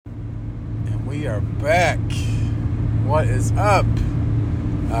We are back. What is up?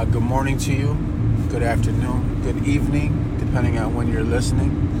 Good morning to you. Good afternoon. Good evening, depending on when you're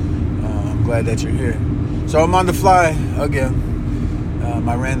listening. I'm glad that you're here. So I'm on the fly again.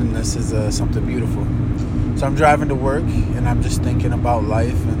 My randomness is something beautiful. So I'm driving to work, and I'm just thinking about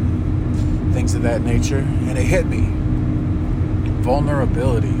life and things of that nature. And it hit me.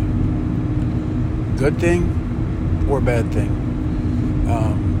 Vulnerability. Good thing or bad thing?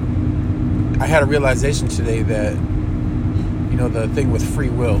 I had a realization today that, the thing with free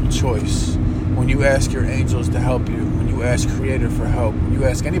will, choice. When you ask your angels to help you, when you ask Creator for help, when you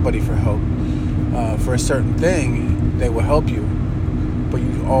ask anybody for help for a certain thing, they will help you. But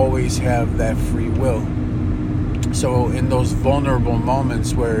you always have that free will. So in those vulnerable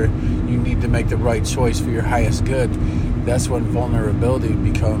moments where you need to make the right choice for your highest good, that's when vulnerability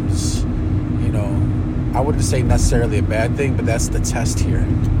becomes, I wouldn't say necessarily a bad thing, but that's the test here.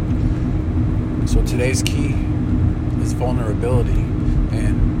 So today's key is vulnerability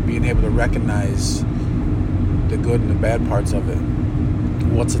and being able to recognize the good and the bad parts of it.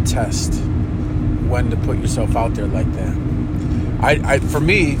 What's a test? When to put yourself out there like that. For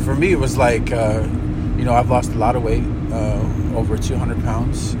me, it was like, I've lost a lot of weight, over 200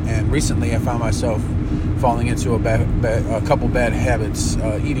 pounds. And recently I found myself falling into a couple bad habits,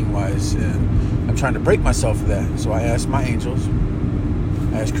 eating-wise. And I'm trying to break myself of that. So I asked my angels,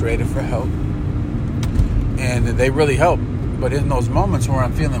 I asked Creator for help. And they really help. But in those moments where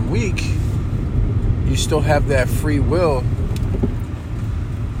I'm feeling weak, you still have that free will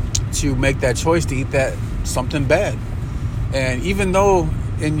to make that choice to eat that something bad. And even though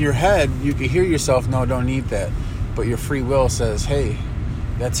in your head you can hear yourself, no, don't eat that, but your free will says, hey,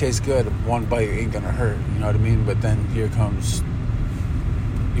 that tastes good, one bite ain't gonna hurt, you know what I mean? But then here comes,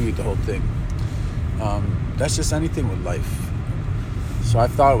 you eat the whole thing. That's just anything with life. So I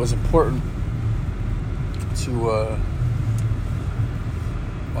thought it was important to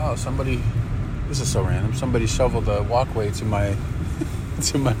this is so random, somebody shoveled a walkway to my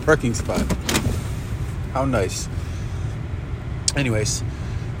to my parking spot. How nice. Anyways,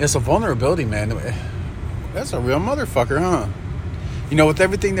 so vulnerability, man, that's a real motherfucker, huh? With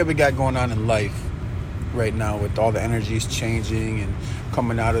everything that we got going on in life right now, with all the energies changing and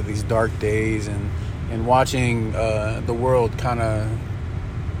coming out of these dark days and watching the world kind of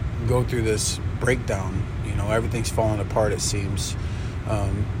go through this breakdown, everything's falling apart, it seems.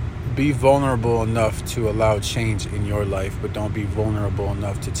 Be vulnerable enough to allow change in your life, but don't be vulnerable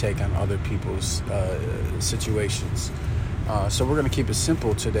enough to take on other people's situations. So we're going to keep it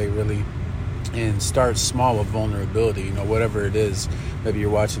simple today, really, and start small with vulnerability. Whatever it is, maybe you're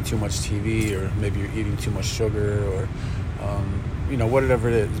watching too much TV, or maybe you're eating too much sugar, or whatever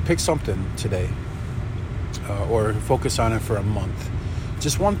it is. Pick something today, or focus on it for a month.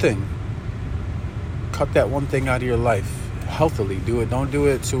 Just one thing. Cut that one thing out of your life. Healthily do it. Don't do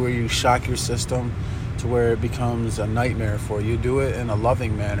it to where you shock your system, to where it becomes a nightmare for you. Do it in a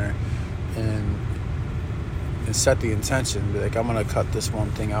loving manner, and set the intention. Be like, I'm going to cut this one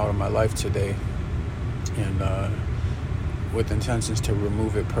thing out of my life today, and with intentions to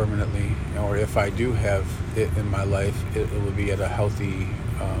remove it permanently. Or if I do have it in my life, it will be at a healthy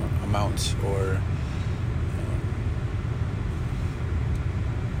amount, or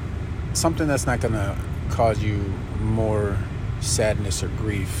something that's not going to cause you more sadness or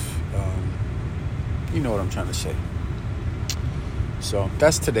grief. You know what I'm trying to say. So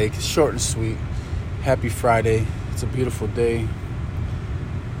that's today. Short and sweet. Happy Friday. It's a beautiful day.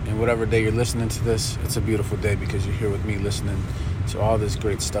 And whatever day you're listening to this, it's a beautiful day because you're here with me listening to all this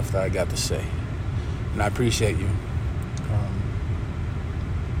great stuff that I got to say. And I appreciate you.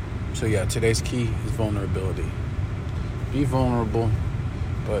 So yeah, today's key is vulnerability. Be vulnerable,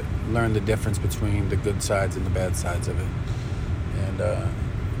 but learn the difference between the good sides and the bad sides of it. And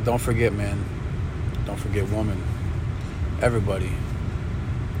don't forget, man. Don't forget, woman. Everybody.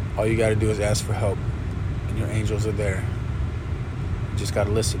 All you got to do is ask for help, and your angels are there. You just got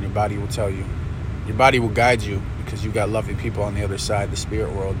to listen. Your body will tell you. Your body will guide you, because you got loving people on the other side, the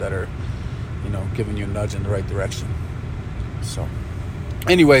spirit world, that are, giving you a nudge in the right direction. So,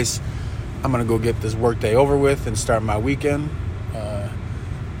 anyways, I'm going to go get this work day over with and start my weekend.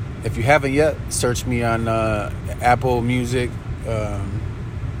 If you haven't yet, search me on Apple Music,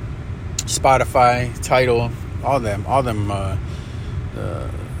 Spotify, Tidal, all them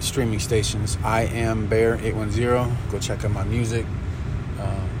streaming stations. I am Bear 810. Go check out my music.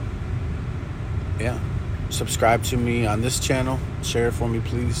 Subscribe to me on this channel. Share it for me,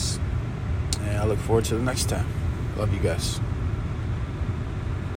 please. And I look forward to the next time. Love you guys.